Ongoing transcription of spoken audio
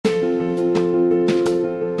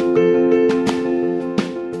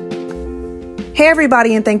Hey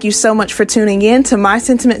everybody, and thank you so much for tuning in to My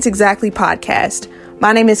Sentiments Exactly podcast.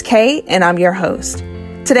 My name is Kay, and I'm your host.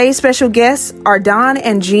 Today's special guests are Don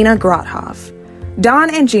and Gina Grothoff.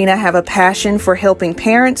 Don and Gina have a passion for helping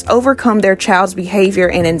parents overcome their child's behavior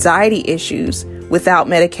and anxiety issues without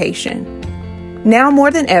medication. Now more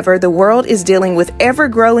than ever, the world is dealing with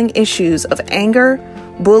ever-growing issues of anger,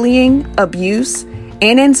 bullying, abuse,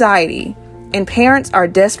 and anxiety, and parents are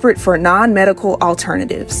desperate for non-medical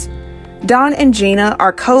alternatives. Don and Gina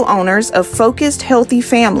are co-owners of Focused Healthy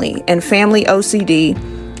Family and Family OCD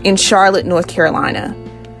in Charlotte, North Carolina.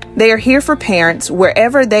 They are here for parents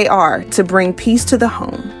wherever they are to bring peace to the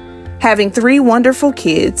home. Having 3 wonderful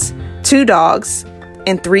kids, 2 dogs,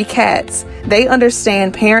 and 3 cats, they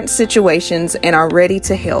understand parents' situations and are ready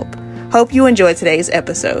to help. Hope you enjoy today's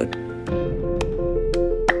episode.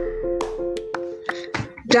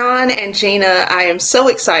 Don and Gina, I am so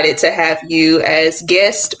excited to have you as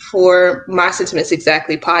guest for My Sentiments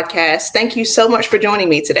Exactly podcast. Thank you so much for joining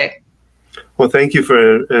me today. Well, thank you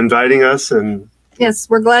for inviting us. And yes,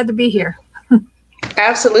 we're glad to be here.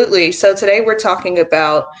 Absolutely. So today we're talking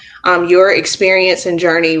about your experience and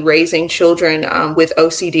journey raising children with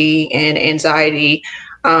OCD and anxiety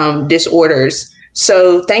disorders.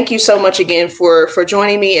 So thank you so much again for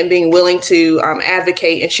joining me and being willing to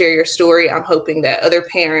advocate and share your story. I'm hoping that other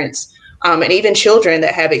parents and even children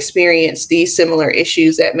that have experienced these similar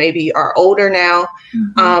issues that maybe are older now,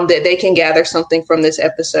 that they can gather something from this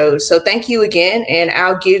episode. So thank you again. And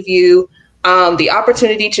I'll give you the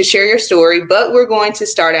opportunity to share your story, but we're going to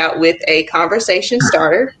start out with a conversation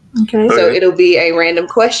starter. Okay. So it'll be a random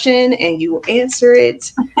question and you will answer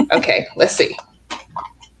it. Okay, let's see.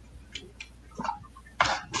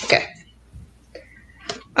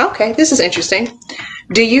 Okay, this is interesting.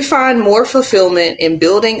 Do you find more fulfillment in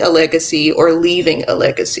building a legacy or leaving a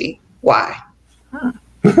legacy? Why?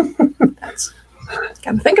 That's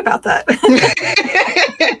gotta think about that.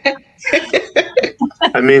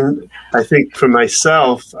 I mean, I think for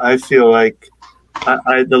myself, I feel like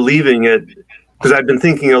the leaving it, because I've been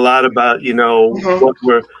thinking a lot about,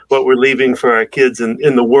 what we're leaving for our kids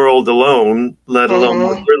in the world alone, let alone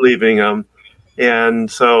what we're leaving them. And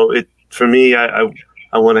so for me,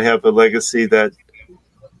 I want to have a legacy that's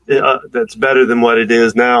better than what it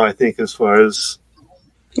is now, I think, as far as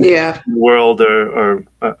the world or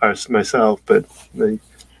myself. But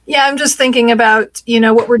yeah, I'm just thinking about,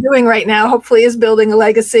 what we're doing right now, hopefully is building a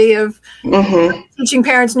legacy of teaching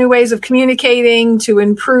parents new ways of communicating, to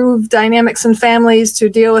improve dynamics in families, to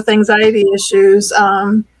deal with anxiety issues.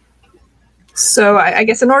 So I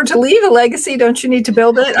guess in order to leave a legacy, don't you need to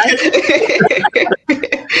build it?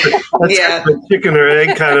 That's a chicken or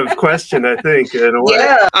egg kind of question, I think, in a way.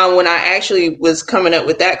 Yeah. When I actually was coming up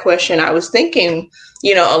with that question, I was thinking,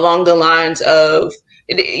 along the lines of,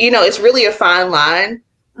 it's really a fine line.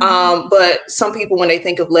 But some people, when they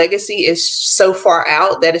think of legacy, is so far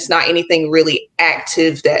out that it's not anything really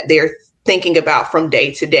active that they're thinking about from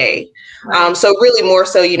day to day. Right. So really more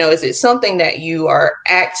so, is it something that you are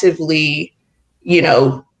actively,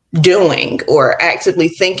 doing or actively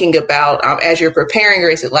thinking about as you're preparing, or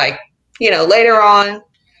is it like, later on,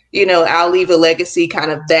 I'll leave a legacy, kind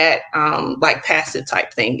of that like passive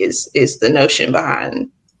type thing is the notion behind,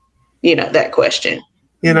 that question.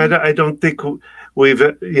 I don't think we've,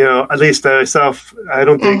 at least myself, I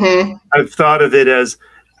don't think I've thought of it as,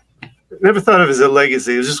 never thought of it as a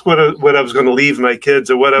legacy. It was just what I was going to leave my kids,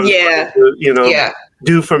 or what I was going to,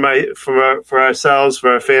 do for ourselves,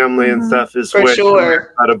 for our family and stuff, is for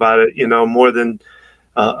sure. I thought about it, more than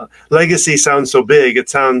legacy sounds so big. It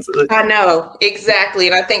sounds. I know, exactly.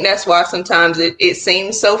 And I think that's why sometimes it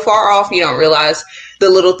seems so far off. You don't realize the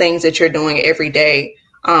little things that you're doing every day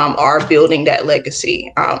are building that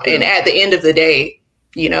legacy. And at the end of the day,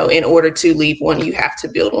 in order to leave one, you have to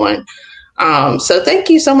build one. So thank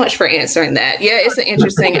you so much for answering that. Yeah, it's an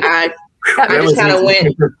interesting. I just kind of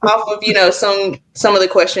went off of, some of the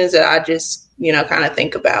questions that I just, kind of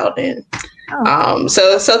think about. And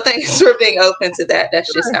so thanks for being open to that.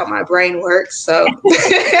 That's just how my brain works. So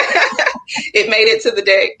it made it to the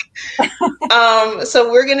deck.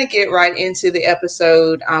 So we're going to get right into the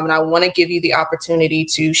episode. And I want to give you the opportunity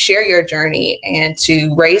to share your journey and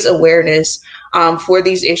to raise awareness for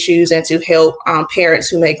these issues and to help parents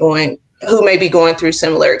who may be going through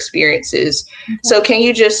similar experiences. Okay. So can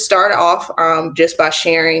you just start off just by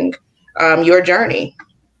sharing your journey?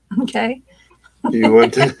 Okay. Do you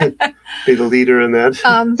want to be the leader in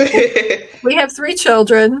that? We have 3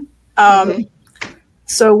 children.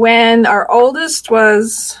 So when our oldest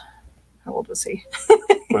was, how old was he?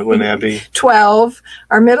 When Abby? 12.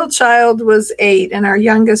 Our middle child was 8, and our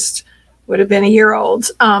youngest would have been a year old.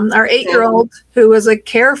 Our 8-year-old, who was a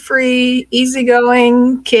carefree,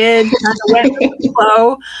 easygoing kid, kind of went with the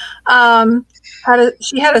flow,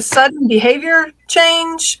 she had a sudden behavior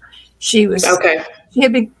change. She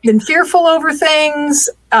had been fearful over things,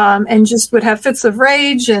 and just would have fits of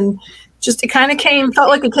rage, and just it kind of felt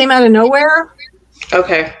like it came out of nowhere.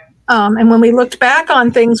 Okay. And when we looked back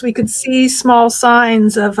on things, we could see small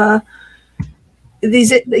signs of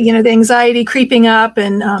these, the anxiety creeping up,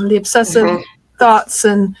 and the obsessive thoughts,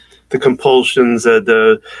 and the compulsions,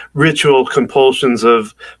 the ritual compulsions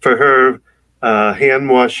for her, hand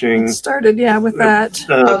washing. It started, with that.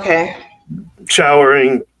 Okay.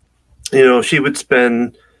 Showering. She would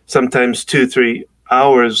spend sometimes 2-3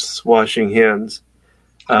 hours washing hands.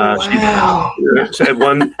 Wow. At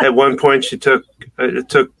one point, it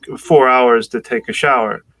took 4 hours to take a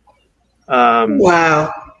shower.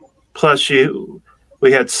 Wow. Plus,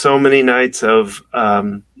 we had so many nights of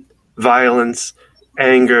violence,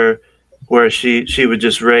 anger, where she would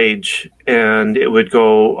just rage, and it would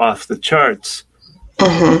go off the charts.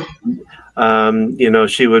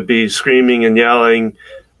 She would be screaming and yelling,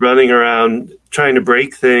 running around, trying to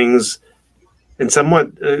break things, and somewhat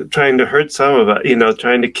trying to hurt some of it.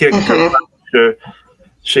 Trying to kick her.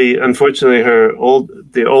 She, unfortunately,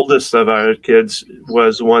 the oldest of our kids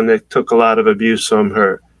was one that took a lot of abuse from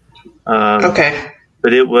her. Okay.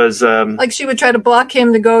 But it was like she would try to block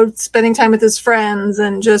him to go spending time with his friends,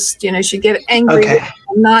 and just she'd get angry,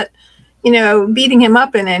 not beating him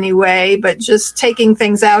up in any way, but just taking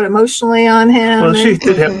things out emotionally on him. Well, she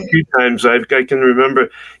did have a few times. I can remember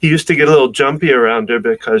he used to get a little jumpy around her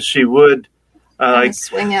because she would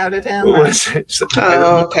swing out at him.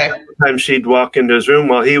 Sometimes she'd walk into his room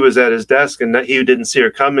while he was at his desk, and he didn't see her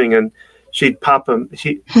coming, and she'd pop him.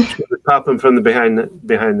 She would pop him from behind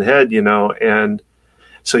the head, and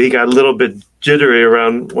so he got a little bit jittery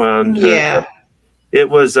around. Yeah, it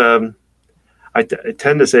was. I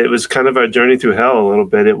tend to say it was kind of our journey through hell a little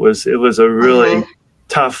bit. It was a really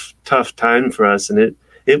tough time for us, and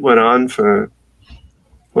it went on for.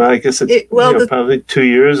 Well, I guess probably 2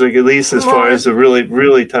 years, like at least as far as the really,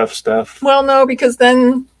 really tough stuff. Well, no, because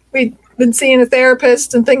then we'd been seeing a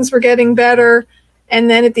therapist and things were getting better. And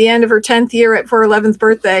then at the end of her 10th year for her 11th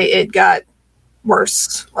birthday, it got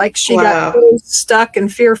worse. Like she got really stuck and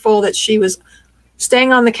fearful that she was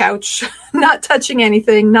staying on the couch, not touching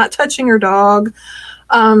anything, not touching her dog,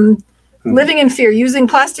 living in fear, using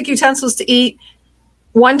plastic utensils to eat.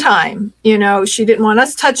 One time, she didn't want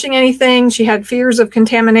us touching anything. She had fears of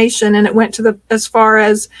contamination, and it went as far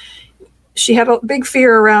as she had a big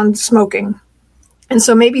fear around smoking. And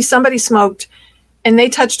so maybe somebody smoked and they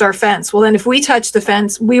touched our fence. Well, then if we touched the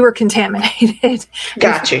fence, we were contaminated.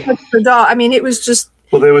 Gotcha. The dog. I mean, it was just.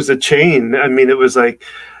 Well, there was a chain. I mean, it was like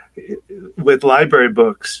with library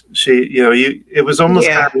books. It was almost.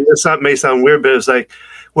 It may sound weird, but it was like.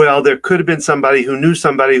 Well, there could have been somebody who knew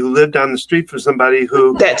somebody who lived down the street from somebody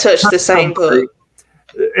who that touched the same book,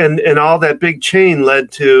 and all that big chain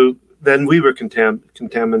led to then we were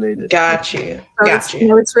contaminated. Got you.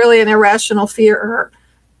 It's really an irrational fear.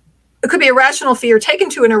 It could be a rational fear taken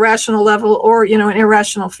to an irrational level, or an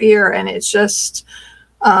irrational fear, and it's just.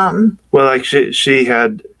 Well, like she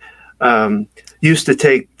had used to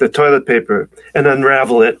take the toilet paper and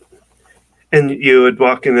unravel it, and you would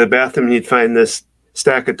walk into the bathroom and you'd find this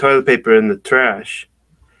stack of toilet paper in the trash.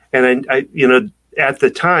 And I at the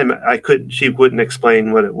time she wouldn't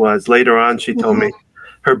explain what it was. Later on, she told me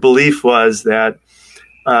her belief was that,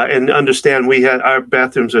 and understand our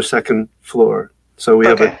bathrooms are second floor. So we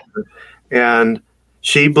have and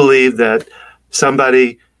she believed that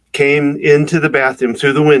somebody came into the bathroom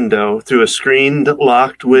through the window, through a screened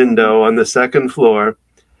locked window on the second floor,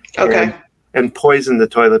 and poisoned the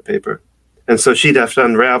toilet paper. And so she'd have to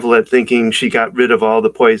unravel it, thinking she got rid of all the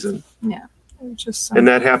poison. Yeah, and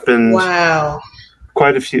that happened. Wow,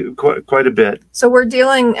 quite a bit. So we're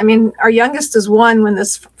dealing. I mean, our youngest is 1 when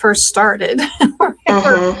this first started.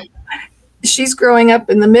 She's growing up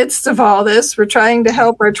in the midst of all this. We're trying to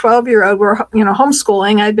help our 12-year-old. We're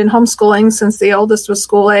homeschooling. I'd been homeschooling since the oldest was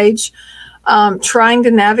school age, trying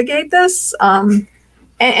to navigate this, and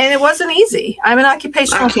it wasn't easy. I'm an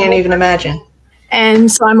occupational. I can't even imagine.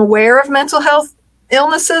 And so I'm aware of mental health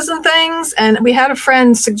illnesses and things. And we had a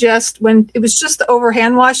friend suggest, when it was just the over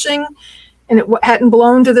hand washing and it hadn't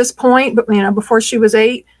blown to this point, but, before she was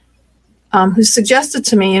 8, who suggested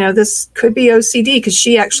to me, this could be OCD because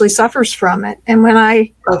she actually suffers from it. And when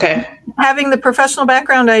having the professional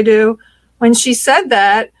background I do, when she said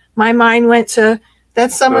that, my mind went to,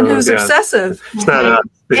 that's someone who's obsessive. It's not us.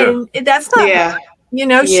 And that's not her. She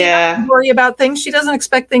doesn't worry about things. She doesn't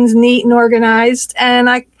expect things neat and organized. And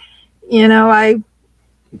I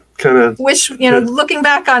kind of wish, looking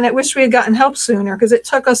back on it, wish we had gotten help sooner, because it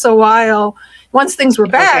took us a while. Once things were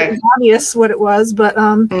bad, it was obvious what it was, but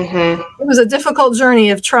it was a difficult journey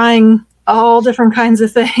of trying all different kinds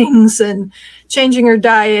of things and changing her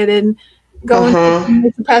diet and going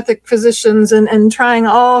to naturopathic physicians and trying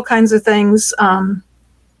all kinds of things. All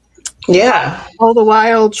the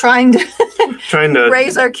while trying to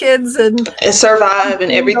raise our kids and survive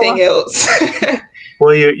and everything else.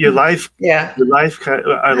 Well, your life, our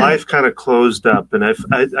life kind of closed up, and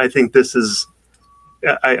I think this is,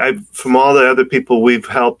 I from all the other people we've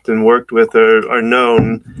helped and worked with or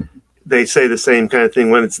known, they say the same kind of thing.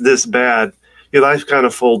 When it's this bad, your life kind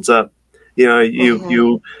of folds up.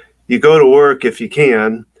 You go to work if you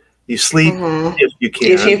can, you sleep if you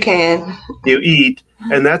can, you eat,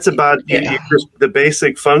 and that's about just the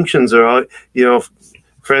basic functions are all.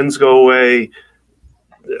 Friends go away.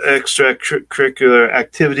 Extracurricular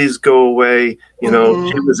activities go away. She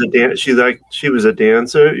was a dancer. She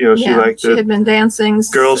had been dancing.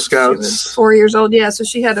 Girl Scouts. She was 4 years old. Yeah, so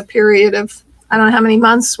she had a period of I don't know how many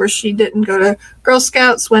months where she didn't go to Girl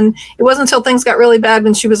Scouts. When it wasn't until things got really bad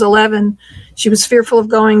when she was 11, she was fearful of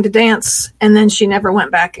going to dance, and then she never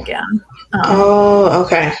went back again.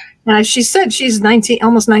 Okay. And she said she's 19,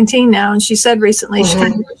 almost 19 now, and she said recently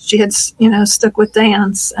she had stuck with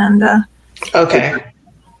dance and. Okay.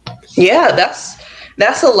 Yeah,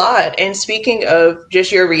 that's a lot. And speaking of just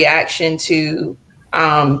your reaction to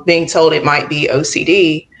being told it might be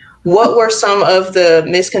OCD, what were some of the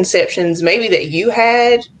misconceptions maybe that you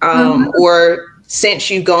had or since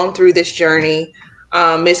you've gone through this journey,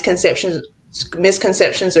 misconceptions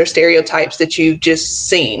or stereotypes that you've just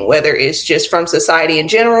seen, whether it's just from society in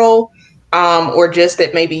general or just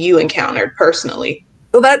that maybe you encountered personally?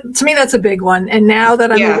 Well, to me, that's a big one. And now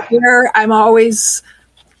that I'm aware, I'm always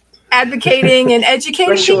advocating and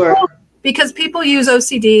educating people, because people use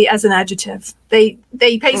OCD as an adjective. They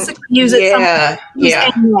basically use it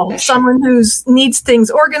someone who needs things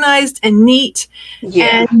organized and neat,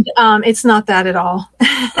 and it's not that at all.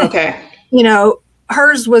 Okay.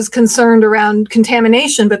 Hers was concerned around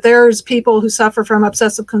contamination, but there's people who suffer from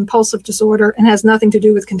obsessive compulsive disorder and has nothing to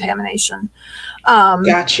do with contamination.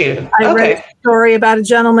 Got you. I read a story about a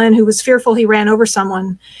gentleman who was fearful he ran over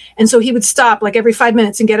someone. And so he would stop like every 5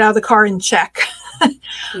 minutes and get out of the car and check.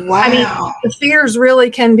 Wow. I mean, the fears really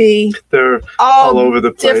can be they're all over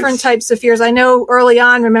the place. Different types of fears. I know early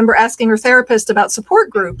on, remember asking her therapist about support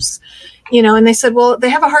groups, and they said, well, they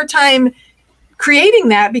have a hard time creating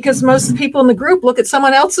that because most of the people in the group look at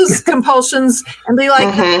someone else's compulsions and be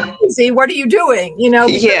like, crazy, what are you doing? Even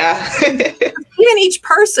each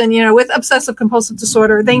person, with obsessive compulsive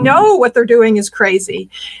disorder, they know what they're doing is crazy.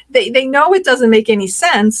 They know it doesn't make any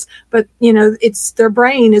sense, but it's their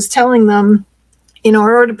brain is telling them, in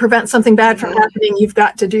order to prevent something bad from happening, you've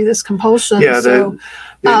got to do this compulsion. Yeah, they don't,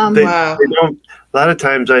 a lot of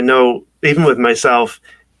times I know, even with myself,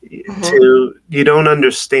 you don't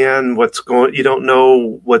understand you don't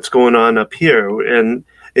know what's going on up here, and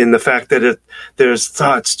in the fact that there's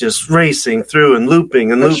thoughts just racing through and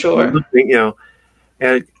looping and looping,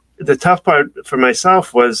 and the tough part for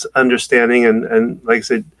myself was understanding, and like I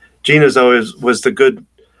said, Gina's always was the good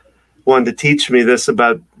one to teach me this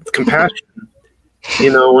about compassion.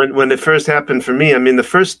 When it first happened for me, I mean, the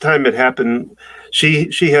first time it happened, she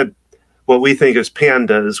had what we think is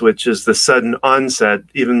PANDAS, which is the sudden onset.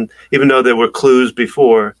 Even though there were clues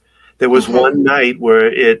before, there was one night where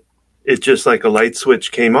it just like a light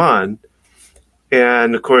switch came on,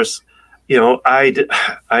 and of course, I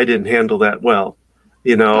didn't handle that well.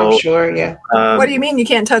 I'm sure, yeah. What do you mean you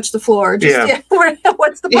can't touch the floor?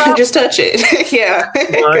 What's the problem? Just touch it. Yeah.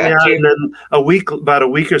 And then about a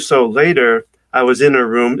week or so later, I was in her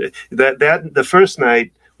room. That the first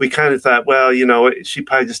night, we kind of thought, well, she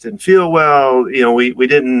probably just didn't feel well. We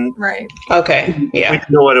didn't. Right. Okay. Yeah. We didn't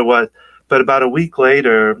know what it was. But about a week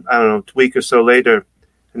later, I don't know, a week or so later,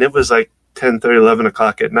 and it was like 10:30, 11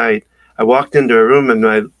 o'clock at night, I walked into her room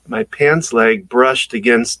and my pants leg brushed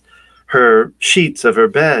against her sheets of her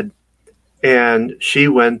bed, and she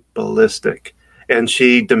went ballistic. And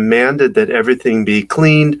she demanded that everything be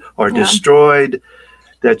cleaned or destroyed,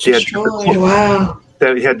 that she had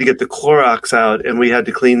that we had to get the Clorox out, and we had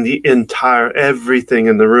to clean the entire everything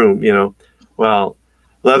in the room. Well,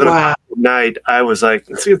 11 o'clock at night, I was like,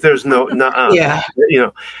 see if there's no, and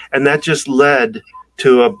that just led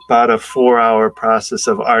to about a 4-hour process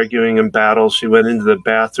of arguing and battle. She went into the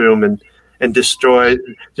bathroom and destroyed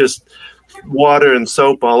just water and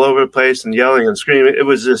soap all over the place and yelling and screaming. It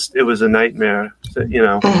was a nightmare,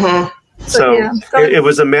 So it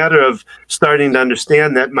was a matter of starting to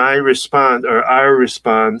understand that my response or our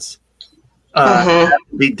response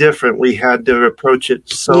be different. We had to approach it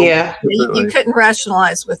so differently. You couldn't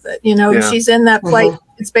rationalize with it. She's in that place.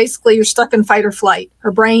 It's basically you're stuck in fight or flight.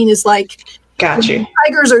 Her brain is like, got you.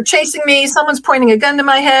 Tigers are chasing me. Someone's pointing a gun to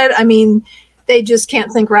my head. I mean, they just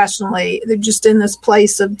can't think rationally. They're just in this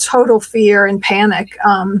place of total fear and panic.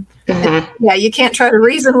 And, you can't try to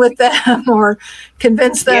reason with them or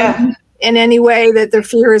convince them in any way that their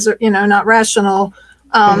fear is, not rational.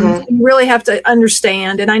 You really have to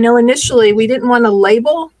understand. And I know initially we didn't want to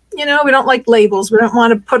label, we don't like labels. We don't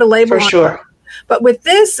want to put a label on sure. it. But with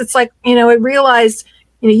this, it's like, I realized,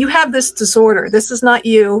 you have this disorder. This is not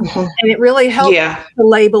you. And it really helped to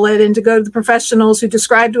label it and to go to the professionals who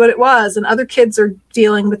described what it was. And other kids are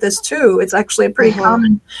dealing with this too. It's actually a pretty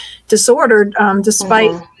common disorder,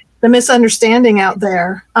 despite the misunderstanding out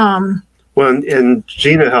there. Well, and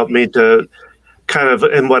Gina helped me to kind of,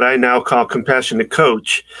 in what I now call compassionate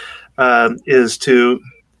coach, is to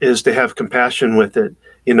have compassion with it.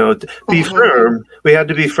 To be firm. We had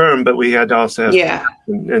to be firm, but we had to also have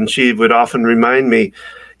compassion. And she would often remind me,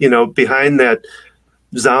 behind that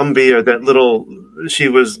zombie or that little, she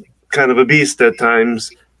was kind of a beast at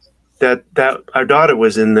times, that our daughter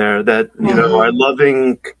was in there, that, our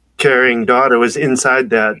loving, caring daughter was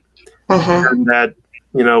inside that. And that,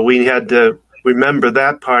 we had to remember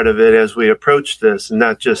that part of it as we approach this and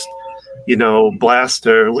not just, blast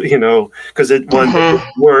her, because it, one, didn't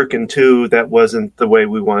work, and two, that wasn't the way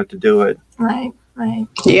we wanted to do it. Right.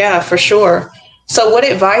 Yeah, for sure. So what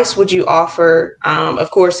advice would you offer?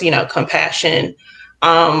 Of course, compassion.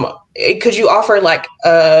 Could you offer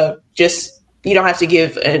just, you don't have to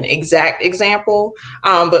give an exact example,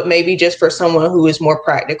 but maybe just for someone who is more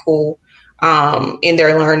practical in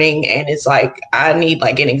their learning, and it's like, I need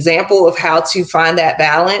an example of how to find that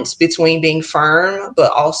balance between being firm,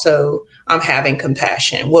 but also having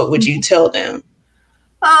compassion. What would you tell them?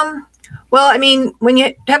 Well, I mean, when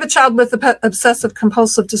you have a child with obsessive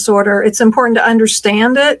compulsive disorder, it's important to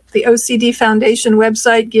understand it. The OCD Foundation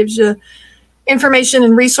website gives you information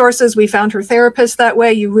and resources. We found her therapist that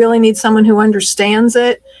way. You really need someone who understands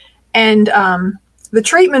it. And the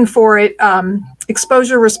treatment for it,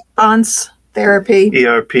 exposure response therapy,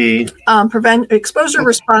 ERP, exposure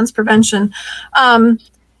response prevention.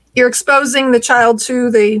 You're exposing the child to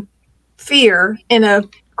the fear in a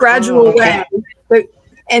gradual way.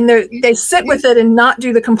 And they sit with it and not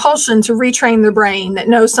do the compulsion to retrain their brain that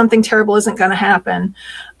knows something terrible isn't going to happen.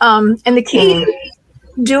 And the key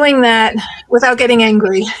doing that without getting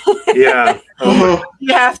angry. You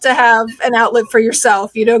have to have an outlet for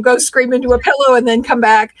yourself. Go scream into a pillow and then come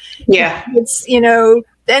back. It's,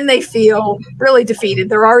 then they feel really defeated.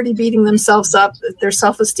 They're already beating themselves up. Their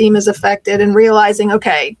self-esteem is affected, and realizing,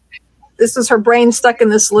 okay, this is her brain stuck in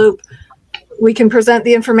this loop. We can present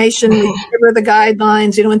the information, we give her the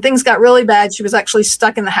guidelines. When things got really bad, she was actually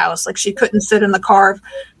stuck in the house. Like, she couldn't sit in the car.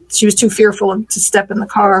 She was too fearful to step in the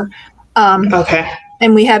car.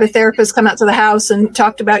 And we had a therapist come out to the house and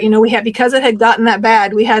talked about, because it had gotten that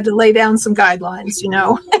bad, we had to lay down some guidelines,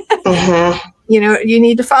 you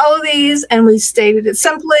need to follow these. And we stated it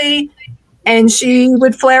simply, and she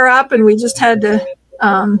would flare up, and we just had to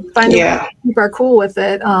find a way to keep our cool with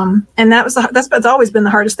it. And that's always been the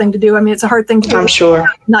hardest thing to do. I mean, it's a hard thing to do. I'm sure.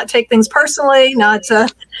 Not take things personally, not to.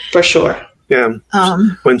 For sure. Yeah.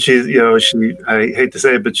 When she, I hate to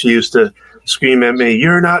say it, but she used to scream at me,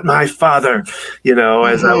 "You're not my father,"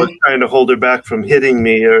 as I was trying to hold her back from hitting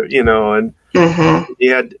me, or, and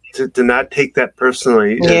you had to not take that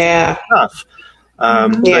personally. It's tough.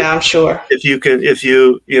 I'm sure. If you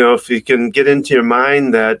can get into your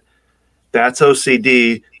mind that that's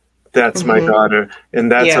OCD, that's my daughter,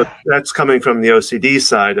 and that's coming from the OCD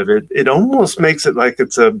side of it. It almost makes it like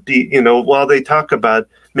it's while they talk about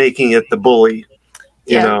making it the bully,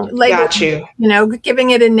 got you.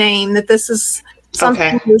 Giving it a name, that this is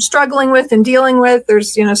something you're struggling with and dealing with.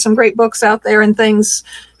 There's, some great books out there and things,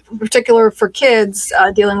 in particular for kids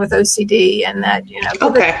dealing with OCD, and that,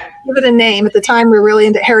 give it a name. At the time, we were really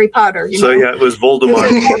into Harry Potter. It was Voldemort.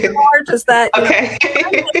 Voldemort is that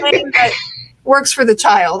name that works for the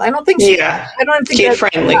child. I don't think I don't think kid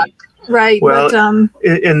friendly. Right. Well,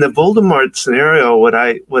 in the Voldemort scenario, what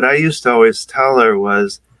I used to always tell her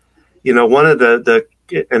was, one of the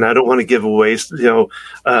and I don't want to give away, secrets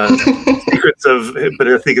of, but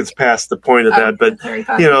I think it's past the point of that. But,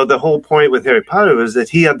 the whole point with Harry Potter was that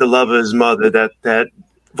he had the love of his mother that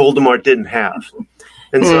Voldemort didn't have.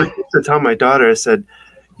 And so I used to tell my daughter, I said,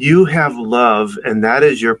 you have love, and that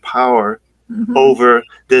is your power over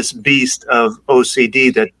this beast of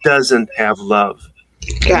OCD that doesn't have love.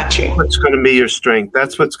 Got you. What's going to be your strength?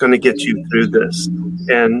 That's what's going to get you through this.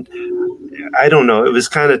 And I don't know. It was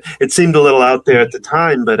it seemed a little out there at the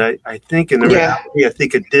time, but I think in the reality, I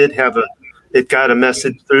think it got a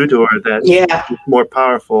message through to her that was more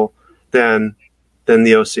powerful than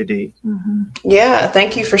the OCD. Mm-hmm. Yeah.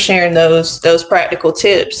 Thank you for sharing those practical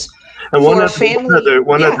tips. And one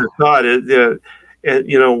other thought is,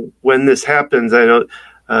 when this happens, I know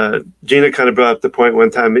Gina kind of brought up the point one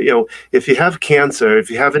time, if you have cancer, if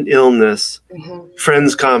you have an illness,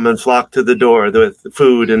 friends come and flock to the door with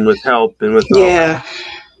food and with help and with all that.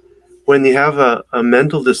 When you have a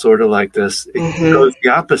mental disorder like this, it goes the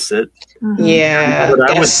opposite. Mm-hmm. Yeah,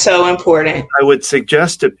 that's so important. I would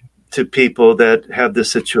suggest to people that have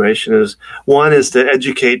this situation is, one is to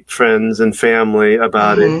educate friends and family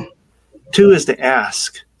about it. Two is to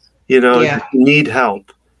ask, if you need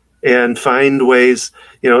help, and find ways,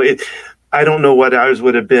 I don't know what ours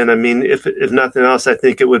would have been. I mean, if nothing else, I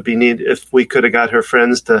think it would be neat if we could have got her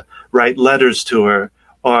friends to write letters to her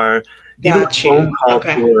or even a phone call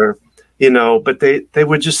to her. But they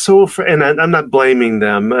were just so, and I'm not blaming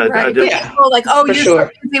them. Right. Like, you're so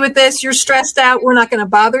busy with this, you're stressed out, we're not going to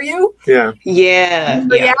bother you. Yeah. In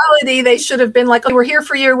reality, they should have been like, we're here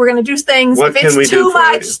for you, we're going to do things. If it's too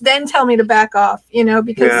much, then tell me to back off,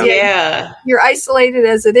 because you're isolated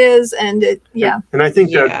as it is. And And I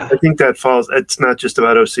think that falls, it's not just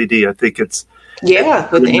about OCD. I think it's,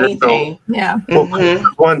 with anything.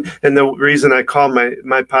 One, and the reason I call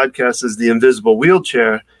my podcast is The Invisible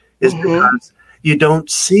Wheelchair, is because you don't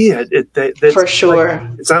see it. For sure.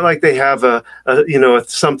 It's not like they have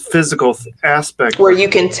some physical aspect where you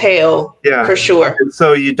can tell. Yeah, for sure. And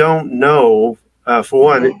so you don't know. For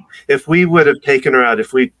one, if we would have taken her out,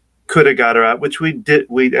 if we could have got her out, which we did,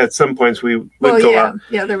 at some points we would go out.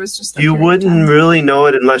 Yeah, there was just. You wouldn't really know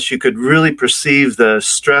it unless you could really perceive the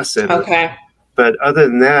stress in it. Okay. But other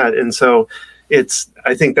than that, and so.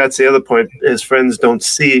 I think that's the other point is friends don't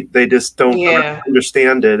see, they just don't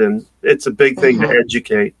understand it. And it's a big thing to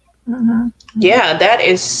educate. Mm-hmm. Yeah, that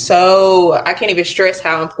is so, I can't even stress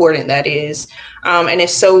how important that is. And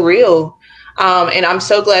it's so real. And I'm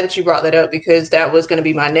so glad that you brought that up, because that was going to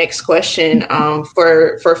be my next question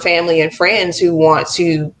for family and friends who want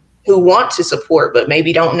to support, but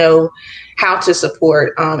maybe don't know how to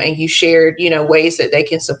support. And you shared, ways that they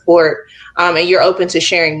can support. And you're open to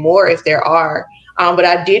sharing more if there are. But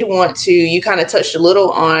I did want to, you kind of touched a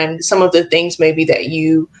little on some of the things maybe that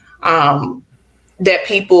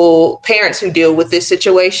that parents who deal with this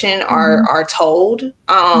situation are told.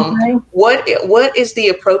 What is the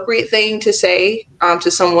appropriate thing to say to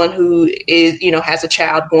someone who is, has a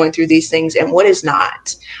child going through these things, and what is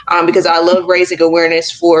not? Because I love raising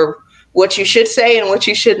awareness for what you should say and what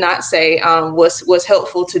you should not say, what's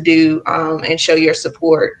helpful to do and show your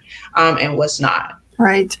support, and what's not.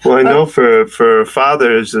 Right. Well, I know for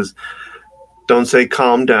fathers is don't say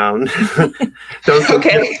calm down.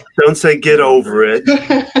 Don't say get over it.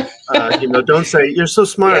 Don't say you're so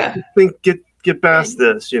smart. Yeah. Think get past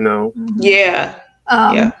this. Yeah.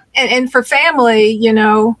 And for family,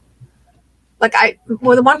 the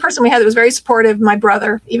one person we had that was very supportive, my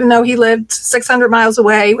brother, even though he lived 600 miles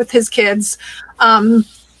away with his kids.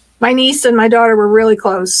 My niece and my daughter were really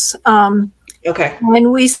close. Okay.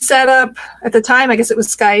 And we set up at the time, I guess it was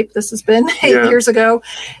Skype. This has been 8 years ago.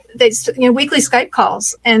 They, weekly Skype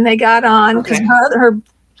calls, and they got on because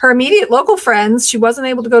her immediate local friends. She wasn't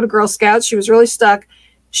able to go to Girl Scouts. She was really stuck.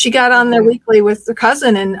 She got on there weekly with her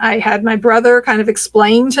cousin, and I had my brother kind of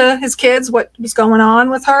explain to his kids what was going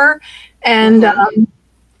on with her, and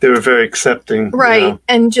they were very accepting, right?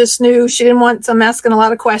 And just knew she didn't want them asking a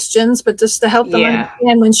lot of questions, but just to help them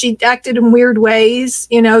understand when she acted in weird ways.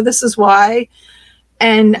 This is why,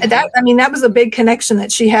 and that was a big connection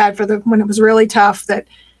that she had when it was really tough.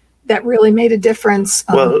 That really made a difference.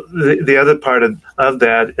 Well, the other part of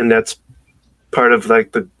that, and that's part of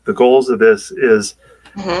like the goals of this is.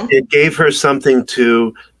 It gave her something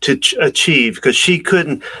to achieve, because she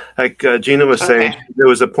couldn't, like Gina was saying, there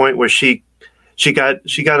was a point where she got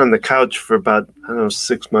on the couch for about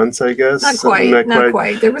 6 months, I guess. Not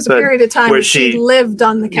quite. There was a period of time where she lived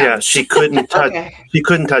on the couch. Yeah, she couldn't touch. She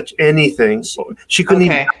couldn't touch anything. She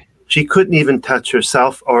couldn't even touch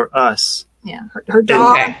herself or us. Yeah, her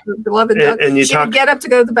dog, her beloved dog. And she would get up to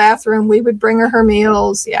go to the bathroom. We would bring her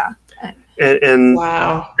meals. Yeah. And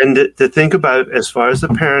wow. And to think about as far as the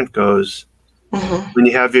parent goes, when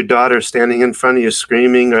you have your daughter standing in front of you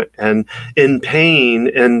screaming and in pain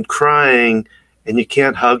and crying, and you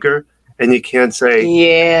can't hug her and you can't say,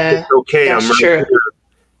 it's okay, I'm right here.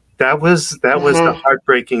 That was the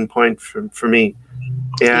heartbreaking point for me.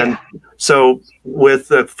 And so with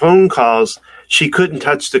the phone calls, she couldn't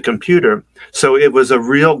touch the computer. So it was a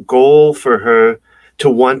real goal for her to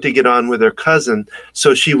want to get on with her cousin.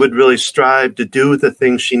 So she would really strive to do the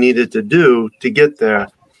things she needed to do to get there.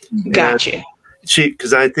 Gotcha.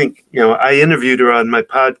 Because I think, I interviewed her on my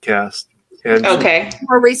podcast. And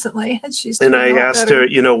more recently. And I asked her,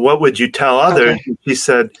 what would you tell others? And she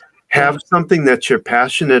said, have something that you're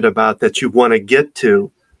passionate about, that you want to get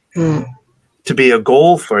to be a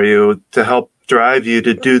goal for you, to help drive you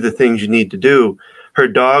to do the things you need to do. Her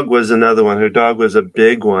dog was another one. Her dog was a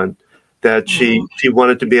big one that she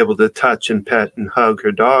wanted to be able to touch and pet and hug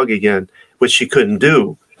her dog again, which she couldn't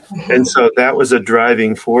do. And so that was a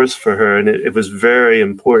driving force for her, and it was very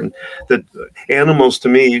important. That animals, to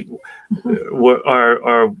me,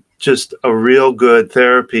 are just a real good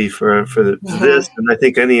therapy for this, and I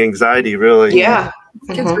think any anxiety, really. Yeah.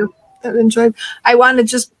 Kids are enjoyed. I want to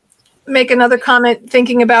just make another comment,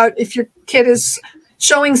 thinking about if your kid is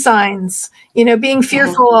showing signs, being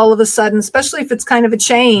fearful all of a sudden, especially if it's kind of a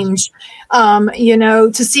change,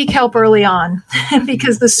 to seek help early on,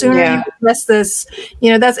 because the sooner you address this,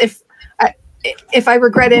 that's if I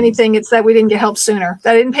regret anything, it's that we didn't get help sooner,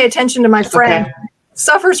 that I didn't pay attention to my friend who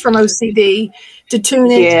suffers from OCD, to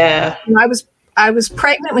tune in. Yeah. I was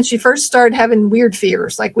pregnant when she first started having weird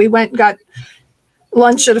fears. Like, we went and got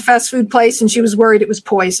lunch at a fast food place, and she was worried it was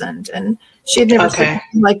poisoned, and she had never seen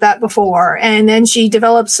anything like that before. And then she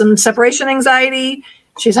developed some separation anxiety.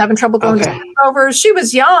 She's having trouble going to sleepovers. She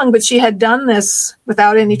was young, but she had done this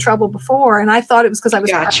without any trouble before. And I thought it was because I was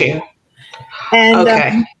pregnant.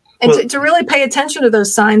 And to really pay attention to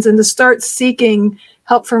those signs and to start seeking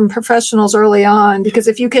help from professionals early on, because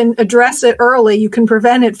if you can address it early, you can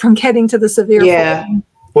prevent it from getting to the severe form.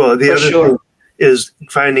 Well, the other thing is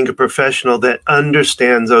finding a professional that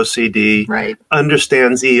understands OCD,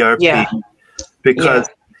 understands ERP, because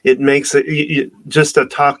it makes it just a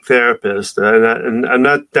talk therapist. And I'm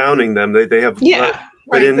not downing them; they have,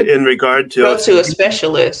 but in regard to go to a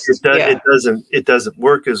specialist, it doesn't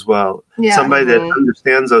work as well. Somebody that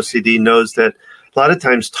understands OCD knows that a lot of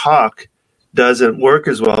times talk doesn't work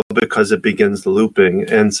as well because it begins the looping,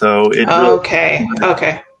 and so it.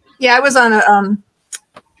 Yeah, I was on a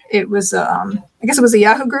it was I guess it was a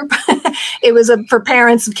Yahoo group. It was for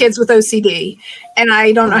parents of kids with OCD. And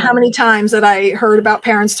I don't know how many times that I heard about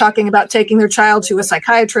parents talking about taking their child to a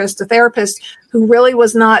psychiatrist, a therapist who really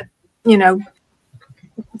was not,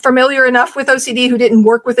 familiar enough with OCD, who didn't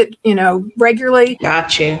work with it, regularly.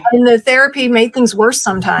 Gotcha. And the therapy made things worse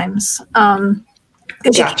sometimes. You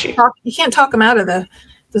can't talk them out of the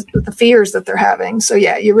fears that they're having. So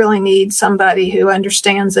you really need somebody who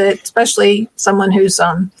understands it, especially someone who's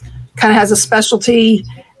kind of has a specialty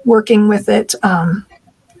working with it,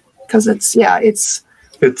 because you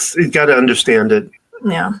got to understand it.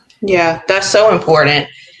 Yeah, that's so important.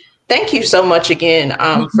 Thank you so much again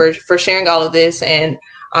for sharing all of this, and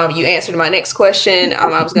you answered my next question.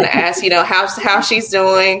 I was going to ask, how she's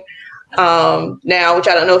doing now, which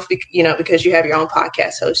I don't know if because you have your own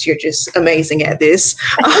podcast host, you're just amazing at this,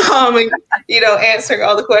 answering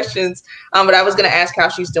all the questions. But I was going to ask how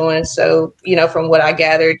she's doing. So, from what I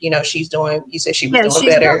gathered, she's doing. You said she was doing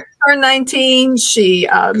better. Turned 19. She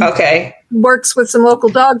works with some local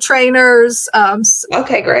dog trainers.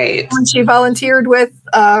 Great. When she volunteered with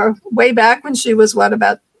way back when she was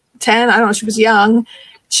about 10. I don't know. She was young.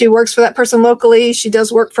 She works for that person locally. She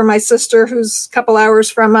does work for my sister, who's a couple hours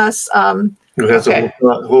from us. Who has a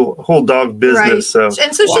whole dog business. Right. So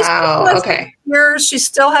she still has fears. She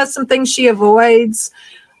still has some things she avoids.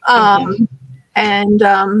 Well,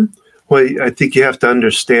 I think you have to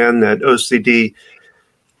understand that OCD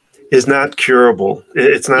is not curable.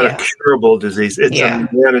 It's not a curable disease. It's a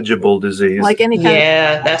manageable disease. Like any kind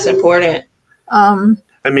of that's important.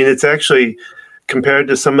 It's actually, compared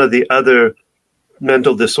to some of the other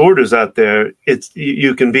mental disorders out there,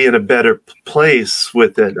 you can be in a better place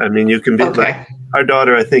with it. You can be like our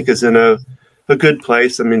daughter, I think, is in a good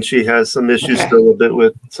place. She has some issues still a little bit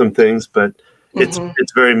with some things, but it's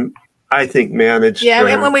very, I think, managed. Yeah,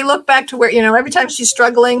 and when we look back to where, every time she's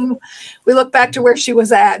struggling, we look back to where she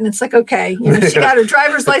was at, and it's like, okay, she got her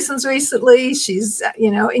driver's license recently. She's,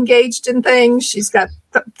 engaged in things. She's got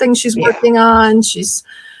things she's working on. She's,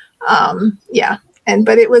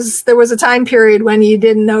 but there was a time period when you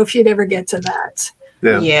didn't know if you'd ever get to that.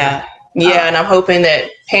 Yeah. And I'm hoping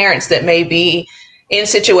that parents that may be in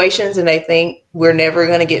situations and they think we're never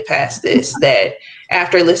going to get past this, that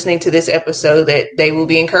after listening to this episode, that they will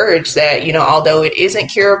be encouraged that, although it isn't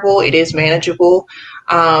curable, it is manageable,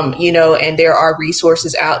 and there are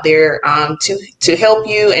resources out there to help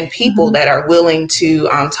you, and people that are willing to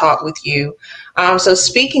talk with you. So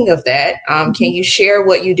speaking of that, can you share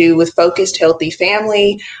what you do with Focused Healthy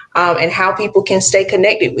Family and how people can stay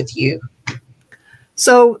connected with you?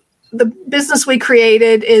 So the business we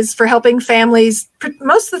created is for helping families.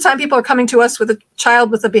 Most of the time people are coming to us with a child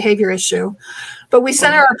with a behavior issue, but we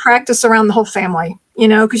center our practice around the whole family,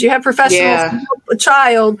 because you have professionals, a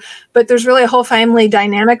child, but there's really a whole family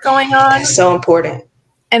dynamic going on. That's so important.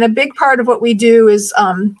 And a big part of what we do is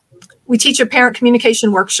we teach a parent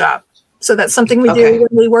communication workshop. So that's something we do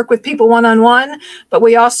when we work with people one-on-one, but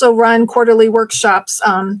we also run quarterly workshops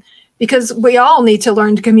because we all need to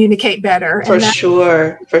learn to communicate better. For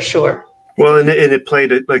sure. Well, and it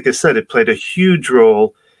played, like I said, it played a huge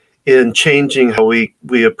role in changing how we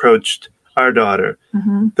approached our daughter,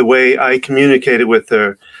 the way I communicated with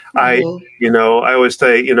her. I always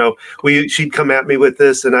say, she'd come at me with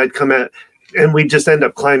this and I'd come at, and we just end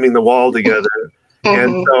up climbing the wall together.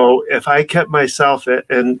 And so if I kept myself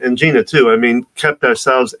and Gina too, kept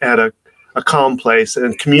ourselves at a calm place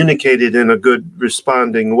and communicated in a good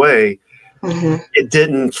responding way,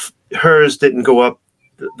 hers didn't go up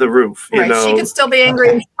the roof. Right. She could still be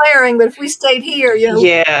angry and flaring, but if we stayed here,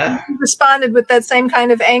 we responded with that same kind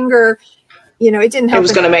of anger, it didn't help. It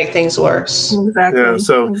was going to make things worse. Exactly. Yeah,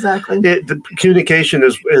 so the communication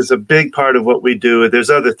is a big part of what we do.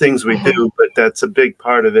 There's other things we do, but that's a big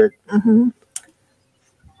part of it.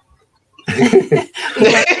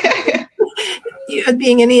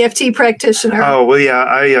 Being an EFT practitioner. Oh, well, yeah.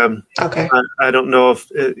 I don't know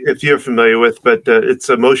if you're familiar with, but it's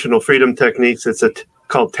emotional freedom techniques. It's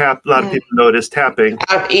called tap. A lot of people know it as tapping.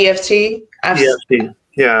 EFT? EFT.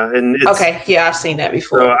 Yeah. And I've seen that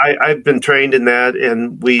before. So I've been trained in that,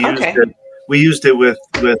 and we used it. We used it with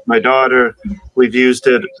my daughter. We've used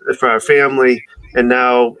it for our family. And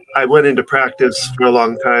now I went into practice for a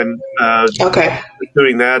long time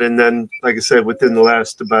doing that. And then, like I said, within the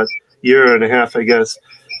last about year and a half, I guess,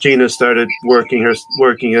 Gina started working in the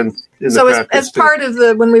practice. So as part of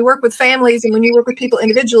when we work with families and when you work with people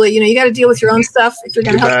individually, you got to deal with your own stuff if you're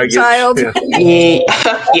going to help your child. That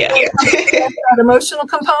emotional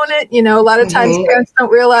component, a lot of times parents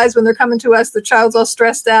don't realize when they're coming to us, the child's all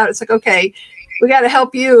stressed out. It's like, okay, we got to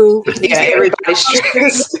help you. Yeah, everybody's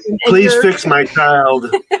stressed. Please fix my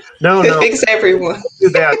child. No. Fix everyone. Do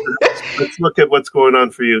that. Let's look at what's going on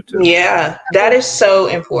for you too. Yeah, that is so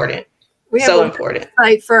important. We have a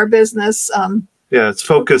site for our business. It's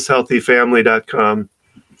focushealthyfamily.com.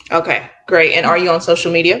 Okay, great. And are you on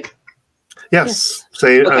social media? Yes.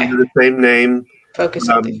 Under the same name. Focus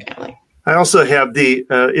Healthy Family. I also have the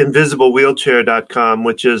invisiblewheelchair.com,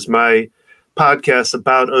 which is my podcast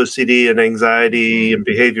about OCD and anxiety and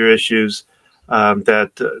behavior issues.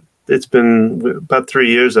 It's been about 3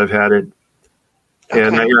 years I've had it.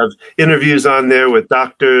 And I have interviews on there with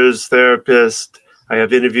doctors, therapists. I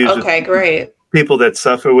have interviews with people that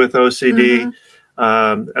suffer with OCD.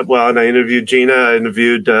 And I interviewed Gina. I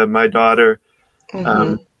interviewed my daughter.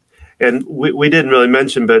 And we didn't really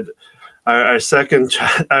mention, but our second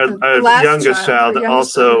child, our youngest child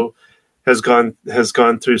also has gone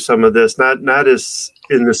through some of this. Not as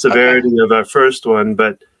in the severity of our first one,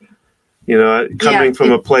 but coming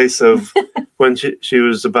from a place of when she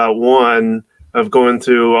was about one, of going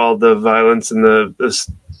through all the violence and that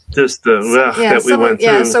we went through.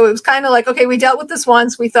 Yeah, so it was kind of like, okay, we dealt with this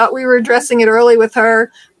once. We thought we were addressing it early with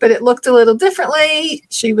her, but it looked a little differently.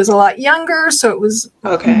 She was a lot younger, so it was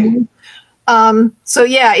okay.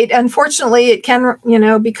 Unfortunately, it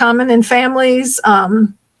can be common in families.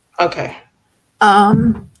 And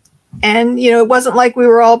it wasn't like we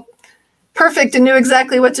were all perfect and knew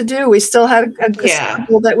exactly what to do. We still had a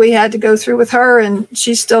struggle that we had to go through with her, and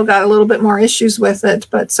she still got a little bit more issues with it.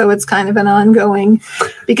 But so it's kind of an ongoing,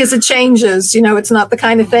 because it changes. It's not the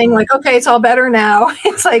kind of thing like, okay, it's all better now.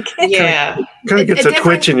 It's like kind of gets a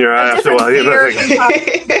twitch in your eye after a while. Have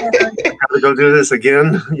to go do this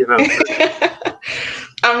again.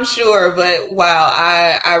 I'm sure, but wow,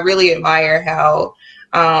 I really admire how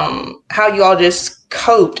you all just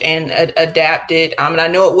coped and adapted. And I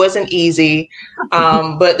know it wasn't easy,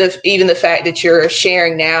 but even the fact that you're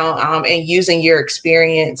sharing now and using your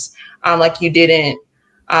experience, like you didn't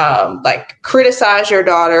criticize your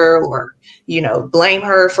daughter or blame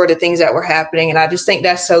her for the things that were happening. And I just think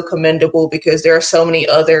that's so commendable, because there are so many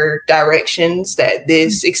other directions that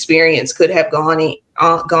this experience could have gone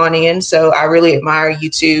in. So I really admire you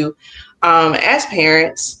two as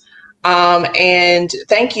parents. And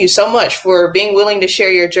thank you so much for being willing to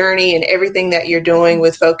share your journey and everything that you're doing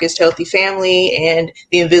with Focused Healthy Family and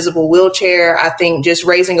the Invisible Wheelchair. I think just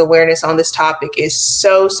raising awareness on this topic is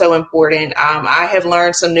so, so important. I have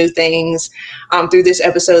learned some new things through this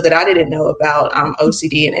episode that I didn't know about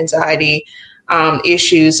OCD and anxiety.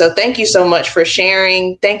 issues. So thank you so much for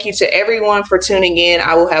sharing. Thank you to everyone for tuning in.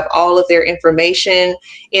 I will have all of their information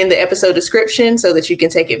in the episode description so that you can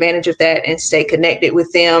take advantage of that and stay connected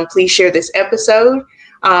with them. Please share this episode.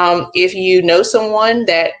 If you know someone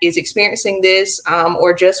that is experiencing this,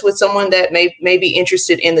 or just with someone that may be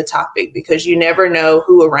interested in the topic, because you never know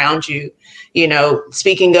who around you,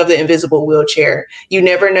 speaking of the invisible wheelchair, you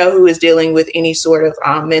never know who is dealing with any sort of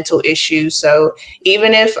mental issue. So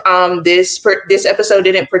even if this episode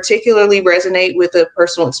didn't particularly resonate with a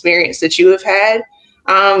personal experience that you have had,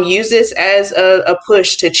 use this as a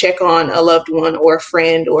push to check on a loved one or a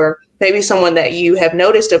friend, or maybe someone that you have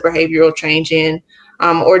noticed a behavioral change in,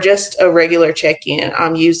 or just a regular check-in.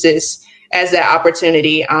 Use this as that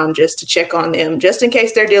opportunity just to check on them, just in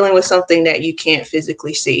case they're dealing with something that you can't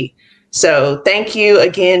physically see. So thank you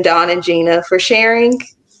again, Dawn and Gina, for sharing.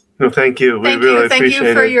 No, thank you. We really appreciate it. Thank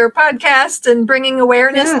you for your podcast and bringing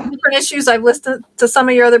awareness to different issues. I've listened to some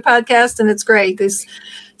of your other podcasts, and it's great.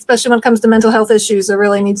 Especially when it comes to mental health issues, there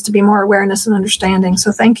really needs to be more awareness and understanding.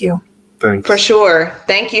 So thank you. Thanks. For sure.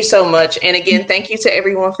 Thank you so much. And again, thank you to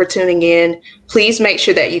everyone for tuning in. Please make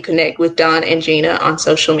sure that you connect with Dawn and Gina on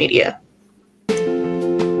social media.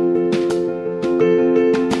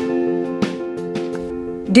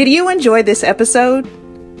 Did you enjoy this episode?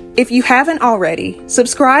 If you haven't already,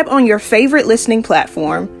 subscribe on your favorite listening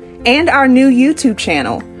platform and our new YouTube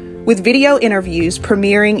channel with video interviews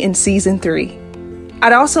premiering in Season 3.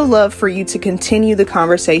 I'd also love for you to continue the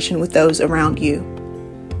conversation with those around you.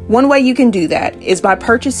 One way you can do that is by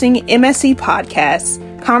purchasing MSE Podcast's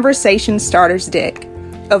Conversation Starters Deck,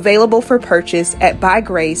 available for purchase at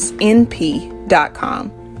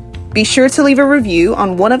bygracenp.com. Be sure to leave a review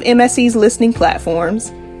on one of MSE's listening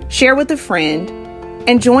platforms, share with a friend,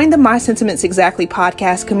 and join the My Sentiments Exactly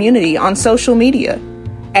podcast community on social media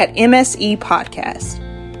at MSE Podcast.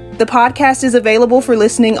 The podcast is available for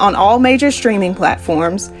listening on all major streaming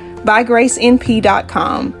platforms,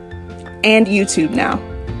 bygracenp.com, and YouTube now.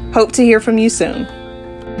 Hope to hear from you soon.